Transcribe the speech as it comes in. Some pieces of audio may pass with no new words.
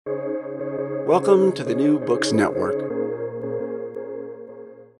Welcome to the New Books Network.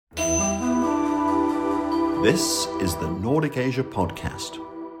 This is the Nordic Asia Podcast.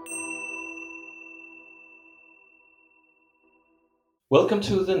 Welcome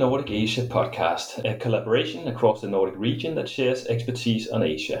to the Nordic Asia Podcast, a collaboration across the Nordic region that shares expertise on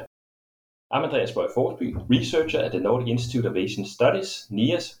Asia. I'm Andreas Boye Forsby, researcher at the Nordic Institute of Asian Studies,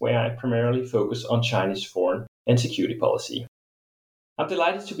 NIAS, where I primarily focus on Chinese foreign and security policy. I'm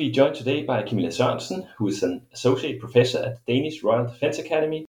delighted to be joined today by Camilla Sørensen, who is an associate professor at the Danish Royal Defence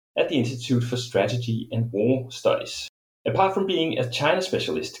Academy at the Institute for Strategy and War Studies. Apart from being a China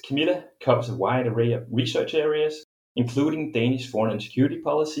specialist, Camilla covers a wide array of research areas, including Danish foreign and security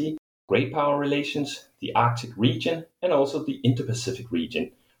policy, great power relations, the Arctic region, and also the Indo-Pacific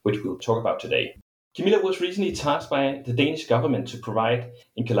region, which we'll talk about today. Camilla was recently tasked by the Danish government to provide,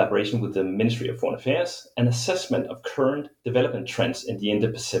 in collaboration with the Ministry of Foreign Affairs, an assessment of current development trends in the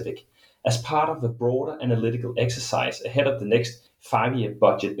Indo-Pacific as part of a broader analytical exercise ahead of the next 5-year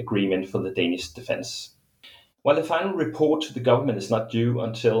budget agreement for the Danish defense. While the final report to the government is not due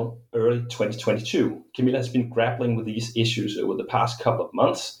until early 2022, Camilla has been grappling with these issues over the past couple of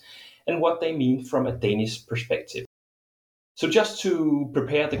months and what they mean from a Danish perspective. So just to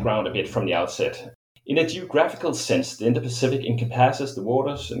prepare the ground a bit from the outset, in a geographical sense, the Indo-Pacific encompasses the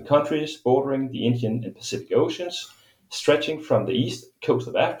waters and countries bordering the Indian and Pacific Oceans, stretching from the east coast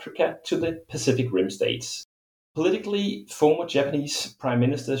of Africa to the Pacific Rim states. Politically, former Japanese Prime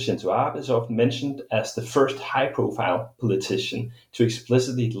Minister Shinzo Abe is often mentioned as the first high-profile politician to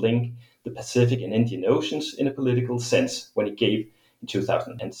explicitly link the Pacific and Indian Oceans in a political sense when he gave, in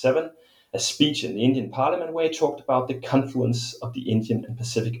 2007, a speech in the Indian Parliament where he talked about the confluence of the Indian and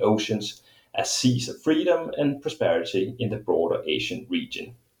Pacific Oceans as seas of freedom and prosperity in the broader Asian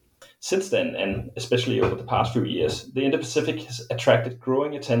region. Since then, and especially over the past few years, the Indo-Pacific has attracted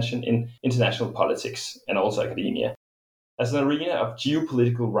growing attention in international politics and also academia as an arena of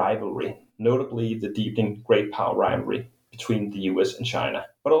geopolitical rivalry, notably the deepening great power rivalry between the US and China,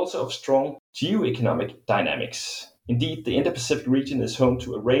 but also of strong geoeconomic dynamics. Indeed, the Indo-Pacific region is home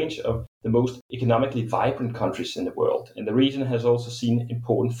to a range of the most economically vibrant countries in the world, and the region has also seen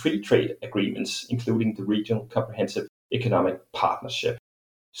important free trade agreements, including the Regional Comprehensive Economic Partnership.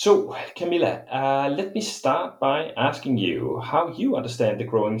 So, Camilla, let me start by asking you how you understand the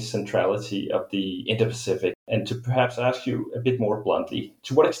growing centrality of the Indo-Pacific, and to perhaps ask you a bit more bluntly,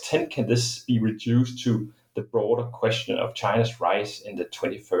 to what extent can this be reduced to the broader question of China's rise in the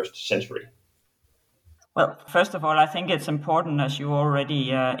 21st century? Well, first of all, I think it's important, as you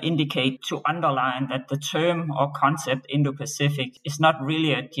already indicate, to underline that the term or concept Indo-Pacific is not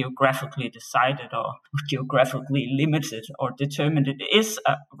really a geographically decided or geographically limited or determined. It is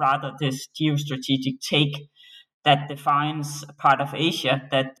rather this geostrategic take that defines a part of Asia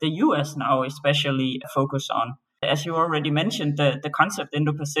that the US now especially focus on. As you already mentioned, the concept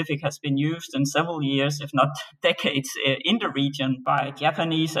Indo-Pacific has been used in several years, if not decades, in the region by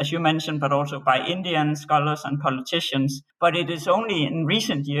Japanese, as you mentioned, but also by Indian scholars and politicians. But it is only in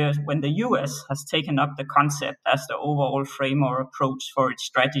recent years when the US has taken up the concept as the overall frame or approach for its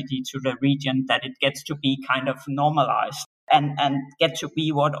strategy to the region that it gets to be kind of normalized and get to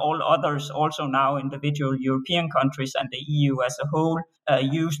be what all others, also now individual European countries and the EU as a whole,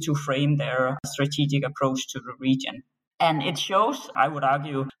 use to frame their strategic approach to the region. And it shows, I would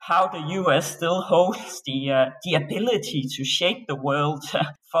argue, how the US still holds the ability to shape the world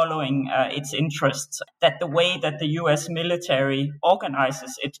following its interests. That the way that the US military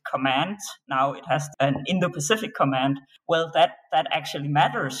organizes its command, now it has an Indo-Pacific command, well, that actually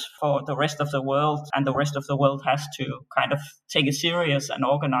matters for the rest of the world, and the rest of the world has to kind of take it serious and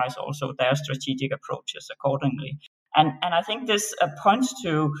organize also their strategic approaches accordingly. And I think this points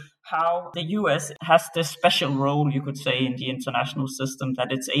to how the US has this special role, you could say, in the international system,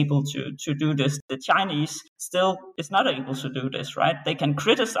 that it's able to do this. The Chinese still is not able to do this, right? They can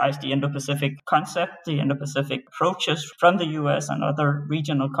criticize the Indo-Pacific concept, the Indo-Pacific approaches from the US and other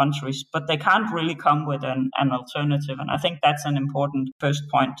regional countries, but they can't really come with an alternative. And I think that's an important first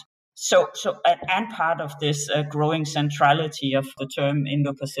point. So, and part of this growing centrality of the term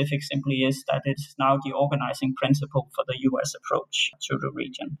Indo-Pacific simply is that it's now the organizing principle for the US approach to the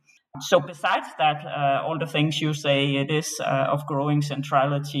region. So besides that, all the things you say, it is of growing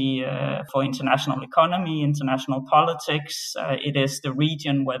centrality for international economy, international politics. It is the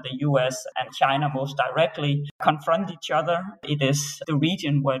region where the US and China most directly confront each other. It is the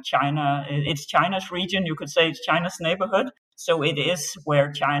region where it's China's region, you could say it's China's neighborhood. So it is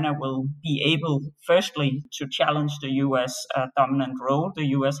where China will be able, firstly, to challenge the U.S. Dominant role. The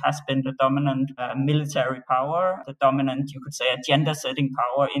U.S. has been the dominant military power, the dominant, you could say, agenda-setting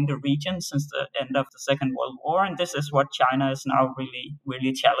power in the region since the end of the Second World War. And this is what China is now really,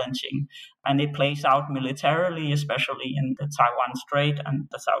 really challenging. And it plays out militarily, especially in the Taiwan Strait and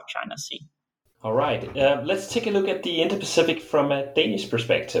the South China Sea. All right, let's take a look at the Indo-Pacific from a Danish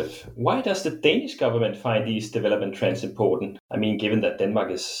perspective. Why does the Danish government find these development trends important? I mean, given that Denmark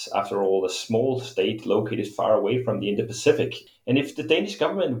is, after all, a small state located far away from the Indo-Pacific. And if the Danish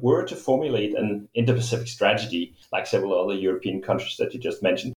government were to formulate an Indo-Pacific strategy, like several other European countries that you just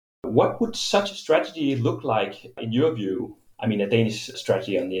mentioned, what would such a strategy look like in your view? I mean, a Danish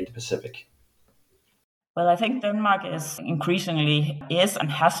strategy on the Indo-Pacific. Well, I think Denmark is increasingly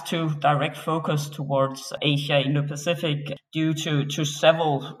and has to direct focus towards Asia, Indo-Pacific due to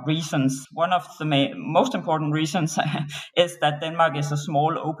several reasons. One of the most important reasons is that Denmark is a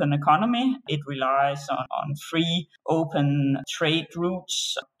small open economy. It relies on free, open trade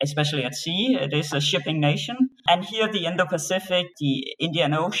routes, especially at sea. It is a shipping nation. And here the Indo-Pacific, the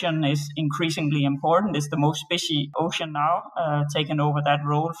Indian Ocean is increasingly important. It's the most busy ocean now, taken over that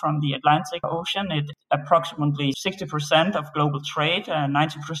role from the Atlantic Ocean. Approximately 60% of global trade and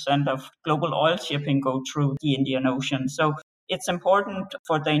 90% of global oil shipping go through the Indian Ocean. So it's important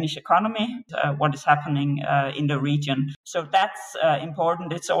for Danish economy, what is happening in the region. So that's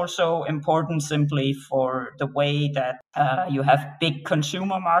important. It's also important simply for the way that you have big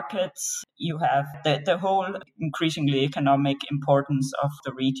consumer markets. You have the whole increasingly economic importance of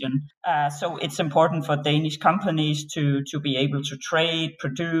the region. So it's important for Danish companies to be able to trade,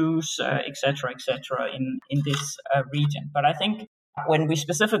 produce, etc., in this region. But I think when we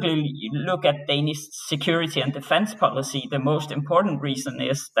specifically look at Danish security and defense policy, the most important reason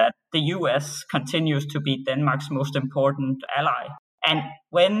is that the US continues to be Denmark's most important ally. And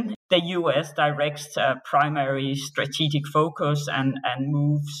when the US directs primary strategic focus and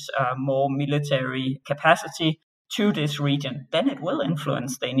moves more military capacity to this region, then it will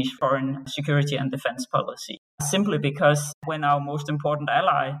influence Danish foreign security and defense policy. Simply because when our most important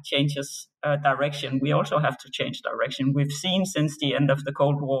ally changes direction, we also have to change direction. We've seen since the end of the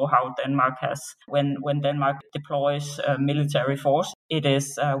Cold War how Denmark has, when Denmark deploys military force, it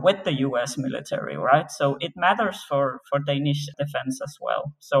is with the US military, right? So it matters for Danish defense as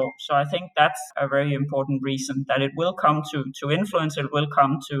well. So I think that's a very important reason that it will come to influence, it will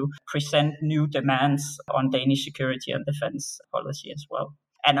come to present new demands on Danish security and defense policy as well.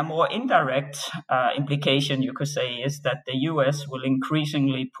 And a more indirect implication, you could say, is that the US will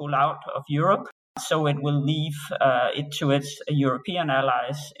increasingly pull out of Europe. So it will leave it to its European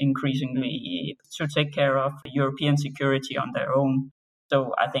allies increasingly to take care of European security on their own.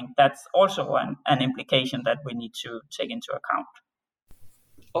 So I think that's also an implication that we need to take into account.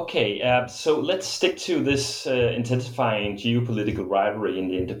 Okay, so let's stick to this intensifying geopolitical rivalry in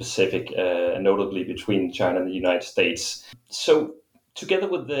the Indo-Pacific, notably between China and the United States. So together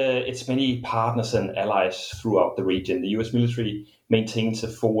with its many partners and allies throughout the region, the US military maintains a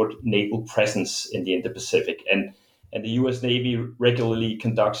forward naval presence in the Indo-Pacific, and the US Navy regularly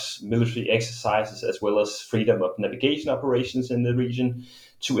conducts military exercises as well as freedom of navigation operations in the region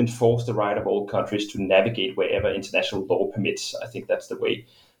to enforce the right of all countries to navigate wherever international law permits. I think that's the way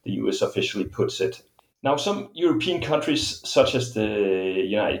the US officially puts it. Now, some European countries, such as the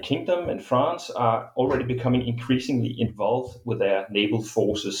United Kingdom and France, are already becoming increasingly involved with their naval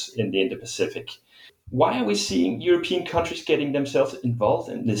forces in the Indo-Pacific. Why are we seeing European countries getting themselves involved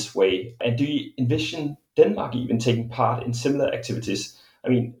in this way? And do you envision Denmark even taking part in similar activities? I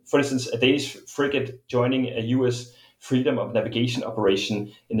mean, for instance, a Danish frigate joining a US freedom of navigation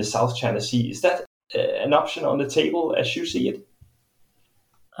operation in the South China Sea. Is that an option on the table as you see it?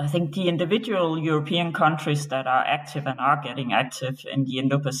 I think the individual European countries that are active and are getting active in the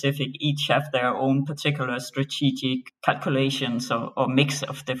Indo-Pacific each have their own particular strategic calculations or mix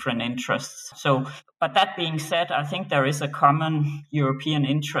of different interests. But that being said, I think there is a common European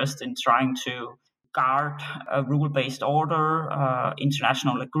interest in trying to guard a rule-based order,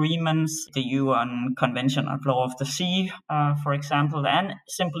 international agreements, the UN Convention on Law of the Sea, for example, and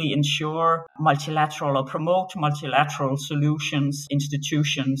simply ensure multilateral or promote multilateral solutions,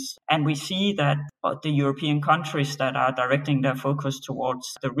 institutions. And we see that the European countries that are directing their focus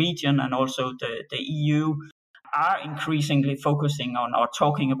towards the region and also the EU are increasingly focusing on or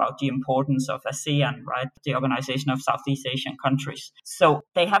talking about the importance of ASEAN, right? The Organization of Southeast Asian Countries. So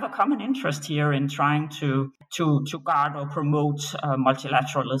they have a common interest here in trying to guard or promote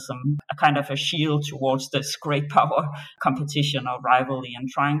multilateralism, a kind of a shield towards this great power competition or rivalry, and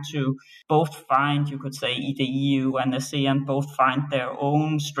trying to both find, you could say, the EU and ASEAN both find their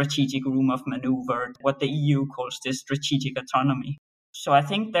own strategic room of maneuver, what the EU calls this strategic autonomy. So I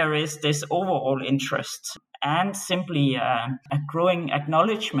think there is this overall interest and simply a growing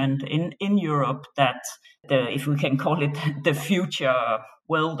acknowledgement in Europe that if we can call it the future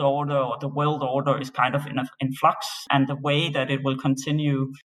world order, or the world order is kind of in flux, and the way that it will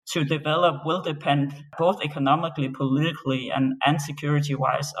continue to develop will depend both economically, politically, and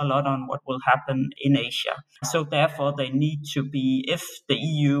security-wise a lot on what will happen in Asia. So therefore, they need to be, if the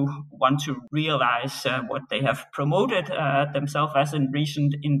EU want to realize what they have promoted themselves as in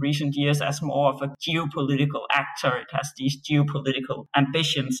recent years as more of a geopolitical actor, it has these geopolitical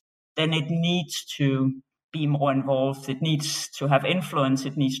ambitions, then it needs to be more involved, it needs to have influence,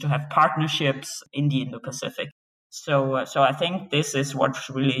 it needs to have partnerships in the Indo-Pacific. So I think this is what's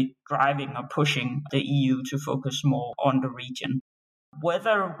really driving or pushing the EU to focus more on the region.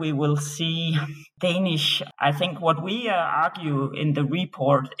 Whether we will see Danish, I think what we argue in the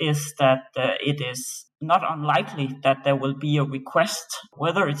report is that it is not unlikely that there will be a request,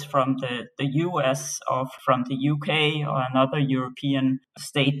 whether it's from the US or from the UK or another European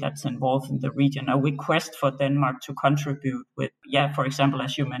state that's involved in the region, a request for Denmark to contribute with, for example,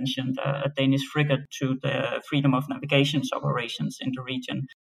 as you mentioned, a Danish frigate to the freedom of navigation operations in the region.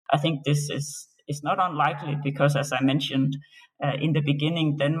 I think this is not unlikely because, as I mentioned in the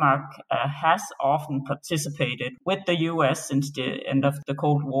beginning, Denmark has often participated with the US since the end of the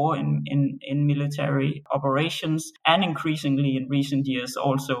Cold War in military operations, and increasingly in recent years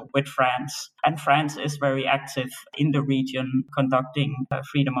also with France. And France is very active in the region, conducting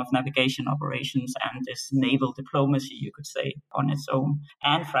freedom of navigation operations and this naval diplomacy, you could say, on its own.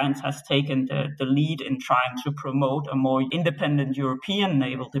 And France has taken the lead in trying to promote a more independent European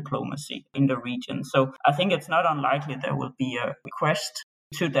naval diplomacy in the region. So I think it's not unlikely there will be a request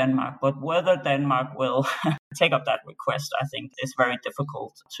to Denmark, but whether Denmark will take up that request, I think is very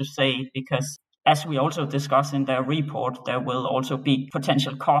difficult to say, because as we also discuss in their report, there will also be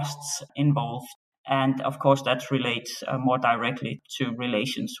potential costs involved. And of course, that relates more directly to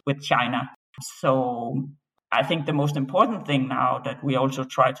relations with China. So I think the most important thing now that we also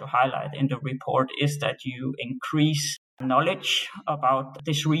try to highlight in the report is that you increase knowledge about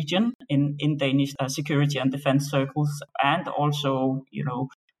this region in Danish security and defense circles, and also,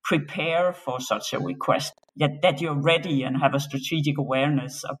 prepare for such a request, that you're ready and have a strategic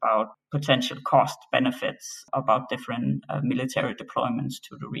awareness about potential cost benefits about different military deployments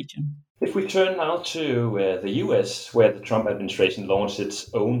to the region. If we turn now to the US, where the Trump administration launched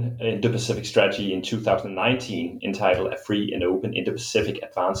its own Indo-Pacific strategy in 2019, entitled A Free and Open Indo-Pacific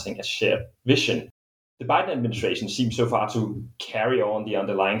Advancing a Shared Vision, the Biden administration seems so far to carry on the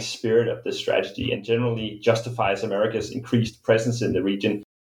underlying spirit of this strategy and generally justifies America's increased presence in the region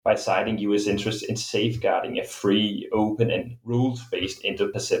by citing U.S. interests in safeguarding a free, open, and rules-based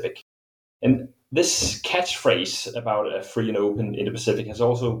Indo-Pacific. And this catchphrase about a free and open Indo-Pacific has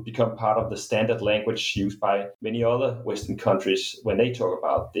also become part of the standard language used by many other Western countries when they talk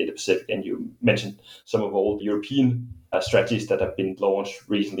about the Indo-Pacific. And you mentioned some of all the European strategies that have been launched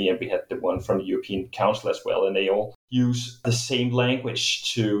recently, and we had the one from the European Council as well, and they all use the same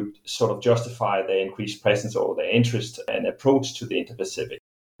language to sort of justify their increased presence or their interest and approach to the Indo-Pacific.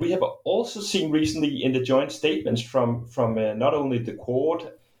 We have also seen recently in the joint statements from not only the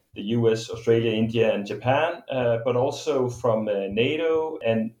Quad, the US, Australia, India, and Japan, but also from NATO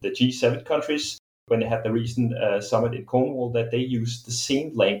and the G7 countries, when they had the recent summit in Cornwall, that they use the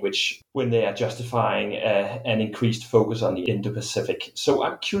same language when they are justifying an increased focus on the Indo-Pacific. So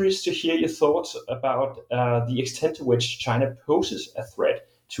I'm curious to hear your thoughts about the extent to which China poses a threat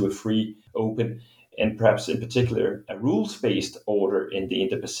to a free, open, and perhaps in particular a rules-based order in the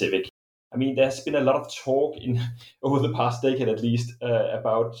Indo-Pacific. I mean, there's been a lot of talk over the past decade at least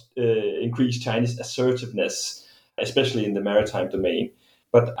about increased Chinese assertiveness, especially in the maritime domain.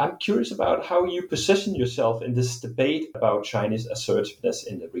 But I'm curious about how you position yourself in this debate about Chinese assertiveness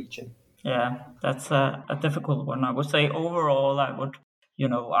in the region. Yeah, that's a difficult one. I would say overall, I would,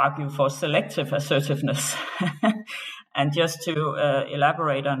 argue for selective assertiveness. And just to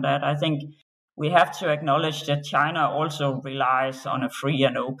elaborate on that, I think we have to acknowledge that China also relies on a free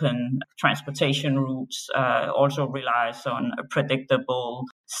and open transportation routes, also relies on a predictable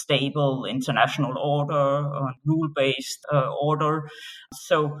stable international order, rule-based order.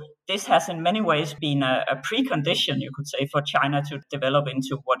 So this has in many ways been a precondition, you could say, for China to develop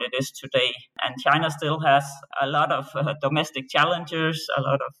into what it is today. And China still has a lot of domestic challenges, a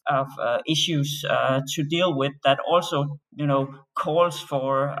lot of issues to deal with that also, calls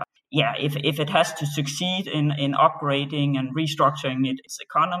for if it has to succeed in upgrading and restructuring its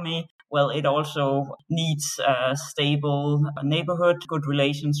economy, well, it also needs a stable neighborhood, good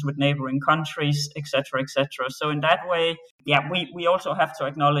relations with neighboring countries, etc., etc. So in that way, we also have to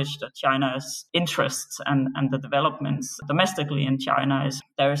acknowledge that China's interests and the developments domestically in China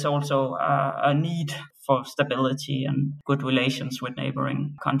there is also a need for stability and good relations with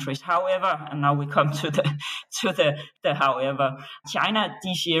neighboring countries. However, and now we come to the however, China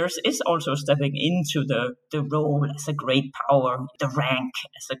these years is also stepping into the role as a great power, the rank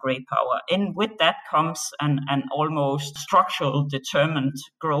as a great power. And with that comes an almost structural, determined,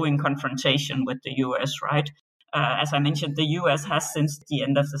 growing confrontation with the US, right? As I mentioned, the US has since the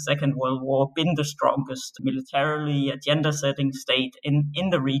end of the Second World War been the strongest militarily, agenda-setting state in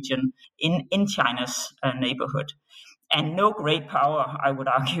the region, in China's neighborhood. And no great power, I would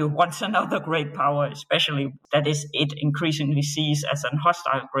argue, wants another great power, especially that is it increasingly sees as a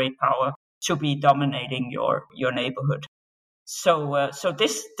hostile great power to be dominating your neighborhood. So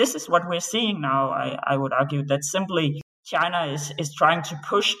this is what we're seeing now. I would argue that simply China is trying to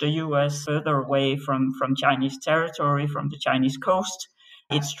push the US further away from Chinese territory, from the Chinese coast.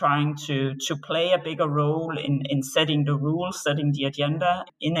 It's trying to play a bigger role in setting the rules, setting the agenda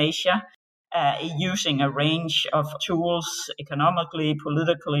in Asia, using a range of tools economically,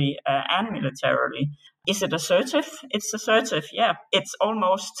 politically, and militarily. Is it assertive? It's assertive, yeah. It's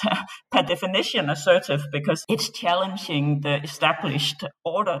almost, per definition, assertive because it's challenging the established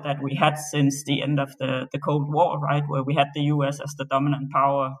order that we had since the end of the Cold War, right? Where we had the US as the dominant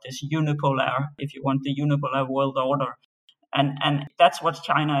power, this unipolar, if you want, the unipolar world order. And that's what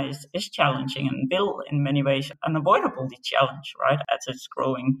China is challenging and will, in many ways, unavoidably challenge, right, as it's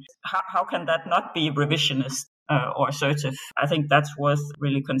growing. How can that not be revisionist or assertive? I think that's worth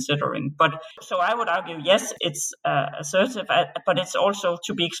really considering. But so I would argue, yes, it's assertive, but it's also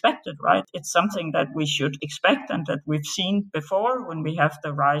to be expected, right? It's something that we should expect and that we've seen before when we have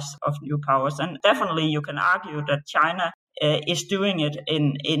the rise of new powers. And definitely you can argue that China is doing it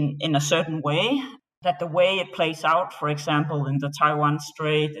in a certain way. That the way it plays out, for example, in the Taiwan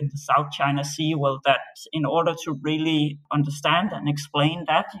Strait, in the South China Sea, well, that in order to really understand and explain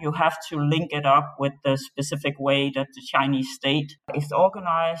that, you have to link it up with the specific way that the Chinese state is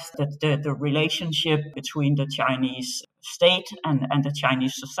organized, that the relationship between the Chinese state and the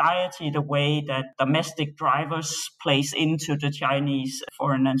Chinese society, the way that domestic drivers plays into the Chinese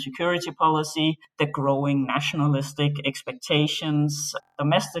foreign and security policy, the growing nationalistic expectations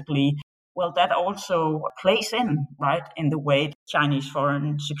domestically. Well, that also plays in, right, in the way Chinese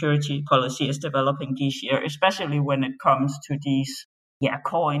foreign security policy is developing this year, especially when it comes to these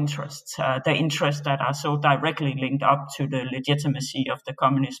core interests, the interests that are so directly linked up to the legitimacy of the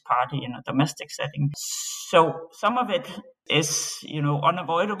Communist Party in a domestic setting. So some of it is,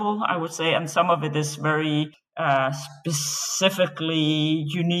 unavoidable, I would say, and some of it is very specifically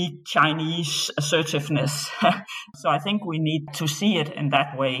unique Chinese assertiveness. So I think we need to see it in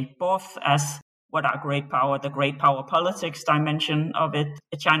that way, both as what are great power, the great power politics dimension of it.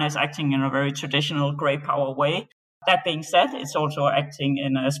 China is acting in a very traditional great power way. That being said, it's also acting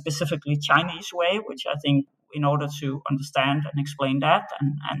in a specifically Chinese way, which I think in order to understand and explain that,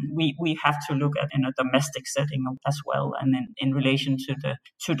 and we have to look at in a domestic setting as well, and in relation to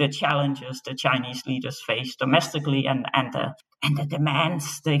the challenges the Chinese leaders face domestically and the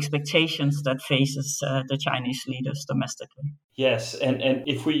demands, the expectations that faces the Chinese leaders domestically. Yes, and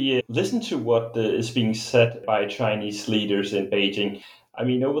if we listen to what is being said by Chinese leaders in Beijing, I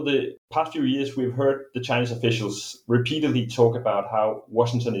mean, over the past few years, we've heard the Chinese officials repeatedly talk about how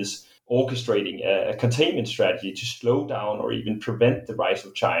Washington is orchestrating a containment strategy to slow down or even prevent the rise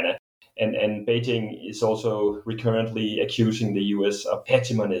of China. And Beijing is also recurrently accusing the US of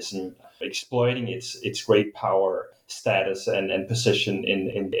hegemonism, exploiting its great power status and position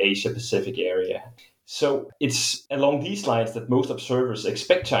in the Asia-Pacific area. So it's along these lines that most observers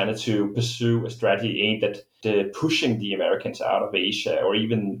expect China to pursue a strategy aimed at pushing the Americans out of Asia or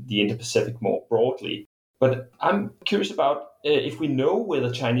even the Indo-Pacific more broadly. But I'm curious about if we know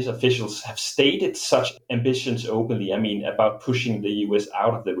whether Chinese officials have stated such ambitions openly, I mean, about pushing the US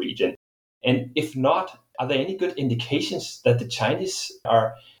out of the region. And if not, Are there any good indications that the Chinese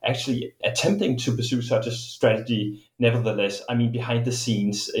are actually attempting to pursue such a strategy nevertheless? I mean, behind the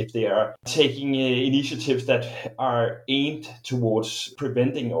scenes, if they are taking initiatives that are aimed towards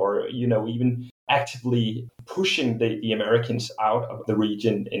preventing or, even actively pushing the Americans out of the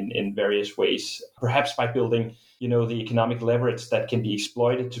region in various ways, perhaps by building the economic leverage that can be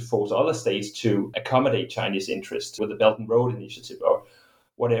exploited to force other states to accommodate Chinese interests with the Belt and Road Initiative or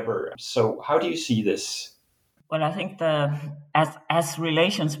whatever. So how do you see this? Well, I think as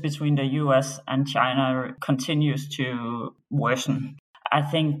relations between the US and China continues to worsen, I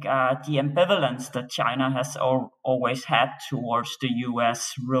think the ambivalence that China has always had towards the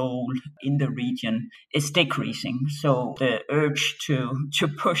US role in the region is decreasing. So the urge to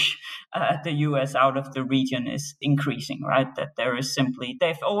push the US out of the region is increasing, right? That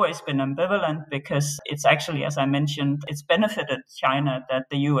they've always been ambivalent because it's actually, as I mentioned, it's benefited China that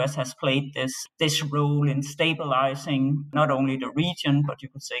the US has played this role in stabilizing not only the region, but you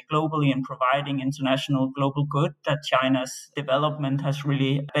could say globally in providing international global good that China's development has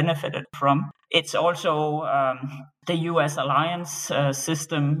really benefited from. It's also the US alliance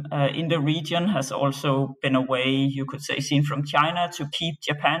system in the region has also been a way, you could say, seen from China to keep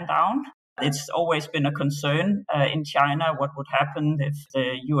Japan down. It's always been a concern in China what would happen if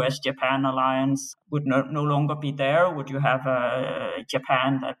the US-Japan alliance would no longer be there. Would you have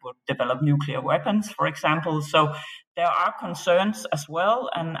Japan that would develop nuclear weapons, for example? So there are concerns as well,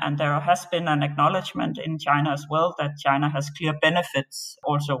 and there has been an acknowledgement in China as well that China has clear benefits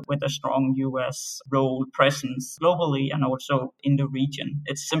also with a strong US role presence globally and also in the region.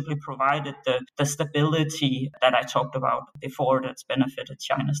 It's simply provided the stability that I talked about before that's benefited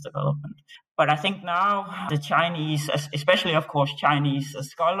China's development. But I think now the Chinese, especially of course Chinese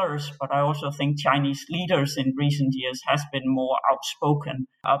scholars, but I also think Chinese leaders in recent years has been more outspoken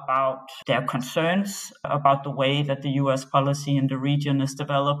about their concerns about the way that the US policy in the region is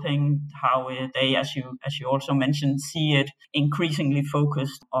developing, how they, as you also mentioned, see it increasingly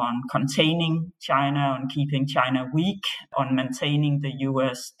focused on containing China, on keeping China weak, on maintaining the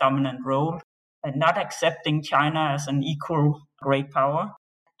US dominant role, and not accepting China as an equal great power.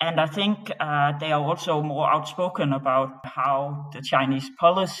 And I think they are also more outspoken about how the Chinese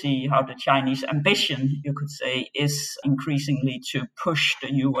policy, how the Chinese ambition, you could say, is increasingly to push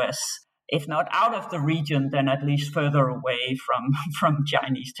the US, if not out of the region, then at least further away from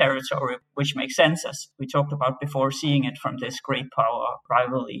Chinese territory, which makes sense, as we talked about before, seeing it from this great power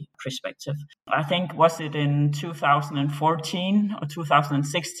rivalry perspective. I think, was it in 2014 or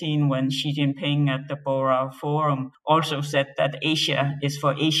 2016 when Xi Jinping at the Bora Forum also said that Asia is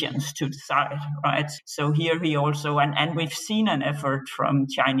for Asians to decide, right? So here he also, and we've seen an effort from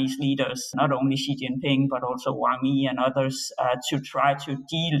Chinese leaders, not only Xi Jinping, but also Wang Yi and others, to try to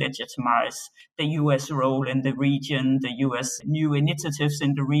delegitimize the US role in the region, the US new initiatives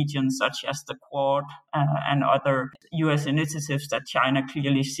in the region, such as the Quad and other US initiatives that China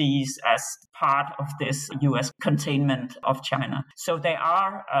clearly sees as part of this US containment of China. So they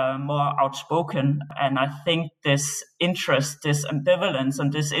are more outspoken. And I think this interest, this ambivalence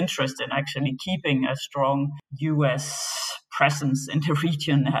and this interest in actually keeping a strong US presence in the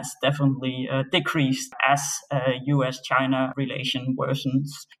region has definitely decreased as US-China relation worsens.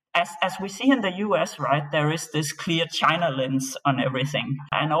 As we see in the US, right, there is this clear China lens on everything.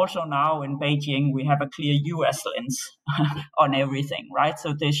 And also now in Beijing, we have a clear US lens on everything, right?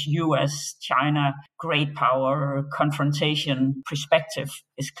 So this US-China great power confrontation perspective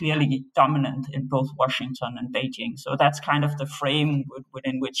is clearly dominant in both Washington and Beijing. So that's kind of the frame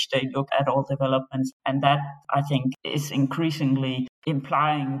within which they look at all developments. And that, I think, is increasingly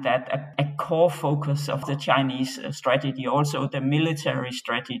implying that a core focus of the Chinese strategy, also the military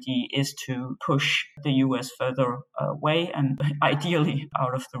strategy, is to push the US further away and ideally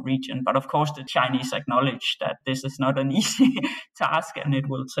out of the region. But of course, the Chinese acknowledge that this is not an easy task and it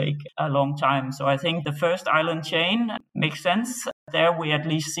will take a long time. So I think the first island chain makes sense. There we at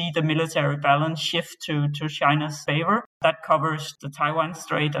least see the military balance shift to China's favor. That covers the Taiwan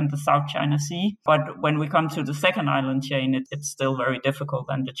Strait and the South China Sea. But when we come to the second island chain, it's still very difficult,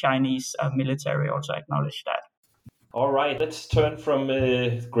 and the Chinese military also acknowledge that. All right, let's turn from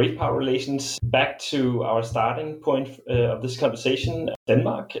great power relations back to our starting point of this conversation,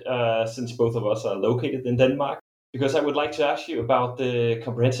 Denmark, since both of us are located in Denmark. Because I would like to ask you about the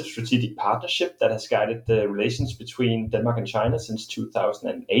comprehensive strategic partnership that has guided the relations between Denmark and China since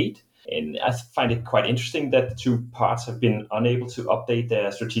 2008. And I find it quite interesting that the two parts have been unable to update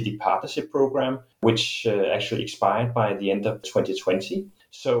their strategic partnership program, which actually expired by the end of 2020.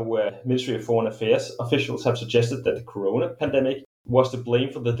 So Ministry of Foreign Affairs officials have suggested that the corona pandemic was to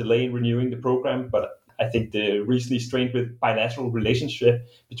blame for the delay in renewing the program, but I think the recently strained with bilateral relationship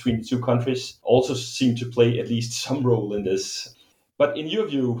between the two countries also seem to play at least some role in this. But in your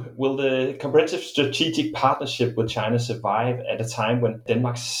view, will the comprehensive strategic partnership with China survive at a time when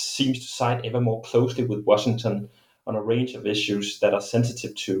Denmark seems to side ever more closely with Washington on a range of issues that are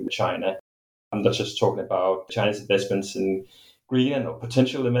sensitive to China? I'm not just talking about China's investments in Greenland or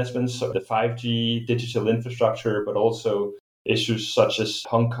potential investments of the 5G digital infrastructure, but also issues such as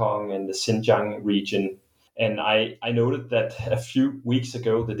Hong Kong and the Xinjiang region. And I noted that a few weeks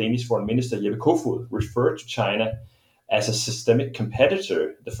ago, the Danish Foreign Minister Jeppe Kofod referred to China as a systemic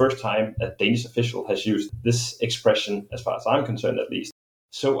competitor, the first time a Danish official has used this expression, as far as I'm concerned at least.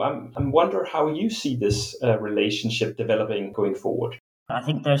 So I'm wondering how you see this relationship developing going forward. I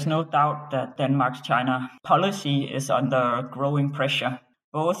think there's no doubt that Denmark's China policy is under growing pressure,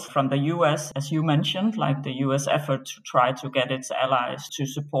 both from the US, as you mentioned, like the US effort to try to get its allies to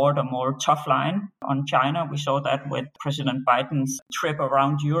support a more tough line on China. We saw that with President Biden's trip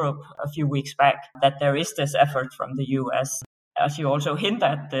around Europe a few weeks back, that there is this effort from the US. As you also hint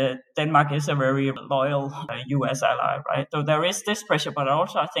at, Denmark is a very loyal US ally, right? So there is this pressure, but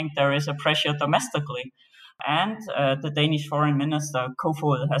also I think there is a pressure domestically. And the Danish Foreign Minister,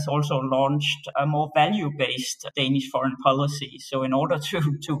 Kofod, has also launched a more value-based Danish foreign policy. So in order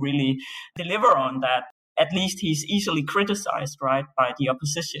to really deliver on that, at least he's easily criticized, right, by the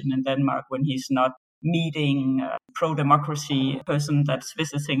opposition in Denmark when he's not meeting a pro-democracy person that's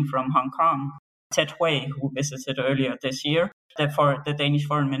visiting from Hong Kong, Ted Hui, who visited earlier this year. Therefore, the Danish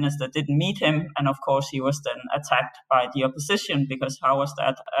foreign minister didn't meet him. And of course, he was then attacked by the opposition because how was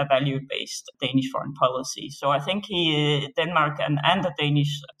that a value-based Danish foreign policy? So I think Denmark and the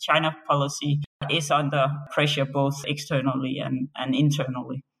Danish China policy is under pressure both externally and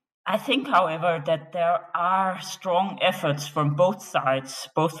internally. I think, however, that there are strong efforts from both sides,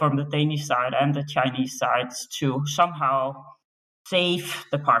 both from the Danish side and the Chinese sides, to somehow save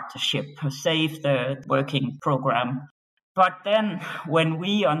the partnership, save the working program. But then when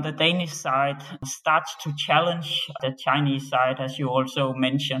we on the Danish side start to challenge the Chinese side, as you also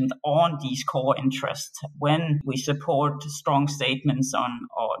mentioned, on these core interests, when we support strong statements on,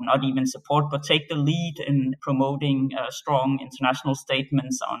 or not even support, but take the lead in promoting strong international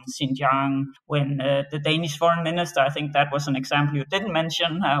statements on Xinjiang, when the Danish foreign minister, I think that was an example you didn't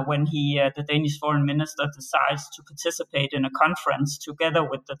mention, when the Danish foreign minister decides to participate in a conference together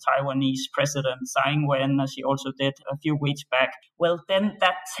with the Taiwanese president Tsai Ing-wen, as he also did a few weeks back, well, then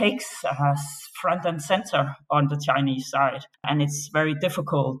that takes front and center on the Chinese side. And it's very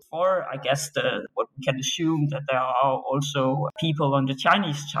difficult for, I guess, what we can assume that there are also people on the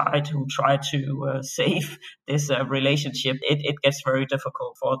Chinese side who try to save this relationship. It gets very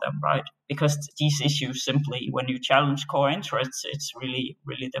difficult for them, right? Because these issues simply, when you challenge core interests, it's really,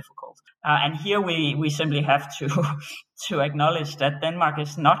 really difficult. And here we simply have to acknowledge that Denmark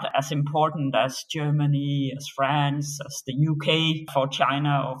is not as important as Germany, as France, as the UK for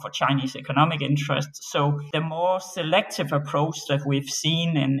China or for Chinese economic interests. So the more selective approach that we've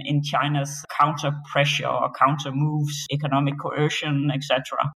seen in China's counter pressure or counter moves, economic coercion, etc.,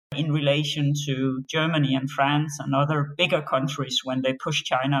 in relation to Germany and France and other bigger countries when they push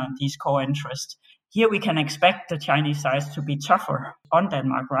China on these core interests, here we can expect the Chinese side to be tougher on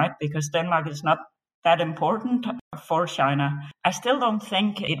Denmark, right? Because Denmark is not that important for China. I still don't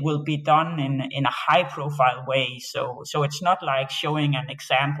think it will be done in a high-profile way. So it's not like showing an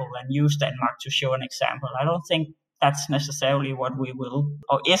example and use Denmark to show an example. I don't think that's necessarily what we will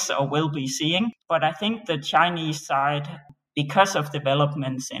or will be seeing. But I think the Chinese side, because of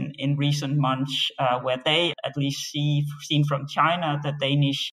developments in recent months, where they at least seen from China, the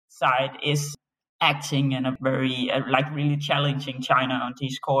Danish side is acting in a very really challenging China on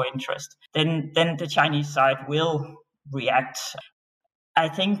these core interests, then the Chinese side will react. I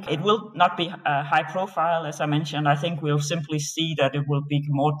think it will not be high profile, as I mentioned. I think we'll simply see that it will be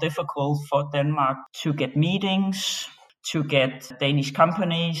more difficult for Denmark to get meetings, to get Danish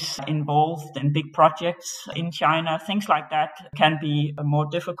companies involved in big projects in China. Things like that can be more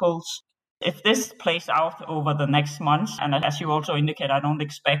difficult. If this plays out over the next months, and as you also indicate, I don't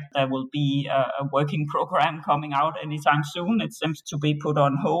expect there will be a working program coming out anytime soon. It seems to be put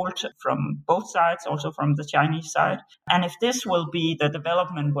on hold from both sides, also from the Chinese side. And if this will be the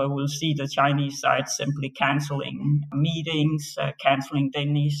development where we'll see the Chinese side simply canceling meetings, canceling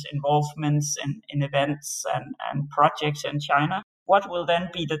Danish involvements in events and projects in China, what will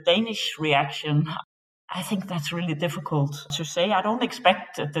then be the Danish reaction? I think that's really difficult to say. I don't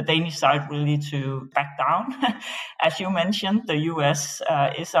expect the Danish side really to back down. As you mentioned, the US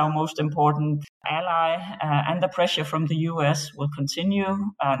is our most important ally, and the pressure from the US will continue.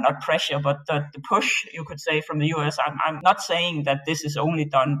 Not pressure, but the push, you could say, from the US. I'm not saying that this is only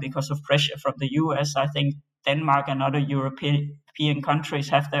done because of pressure from the US. I think Denmark and other European countries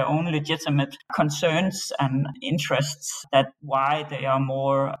have their own legitimate concerns and interests, that why they are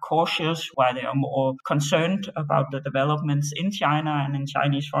more cautious, why they are more concerned about the developments in China and in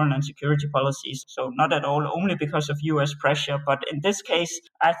Chinese foreign and security policies. So not at all only because of US pressure, but in this case,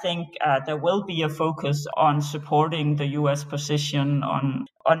 I think there will be a focus on supporting the US position on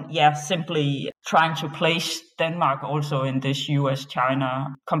simply trying to place Denmark also in this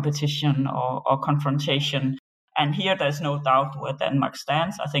US-China competition or confrontation. And here there's no doubt where Denmark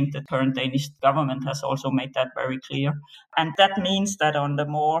stands. I think the current Danish government has also made that very clear. And that means that on the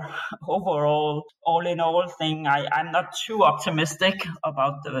more overall, all-in-all thing, I'm not too optimistic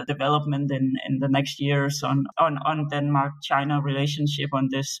about the development in the next years on Denmark-China relationship, on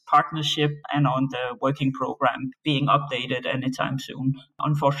this partnership, and on the working program being updated anytime soon,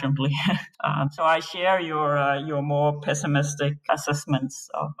 unfortunately. So I share your more pessimistic assessments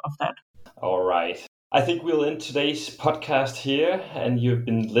of that. All right. I think we'll end today's podcast here, and you've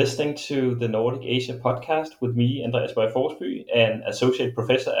been listening to the Nordic Asia podcast with me, Andreas Bøje Forsby, and Associate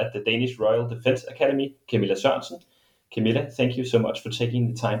Professor at the Danish Royal Defence Academy, Camilla Sørensen. Camilla, thank you so much for taking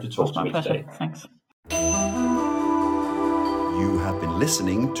the time to talk to me today. Thanks. You have been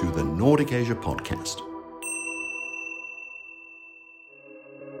listening to the Nordic Asia podcast.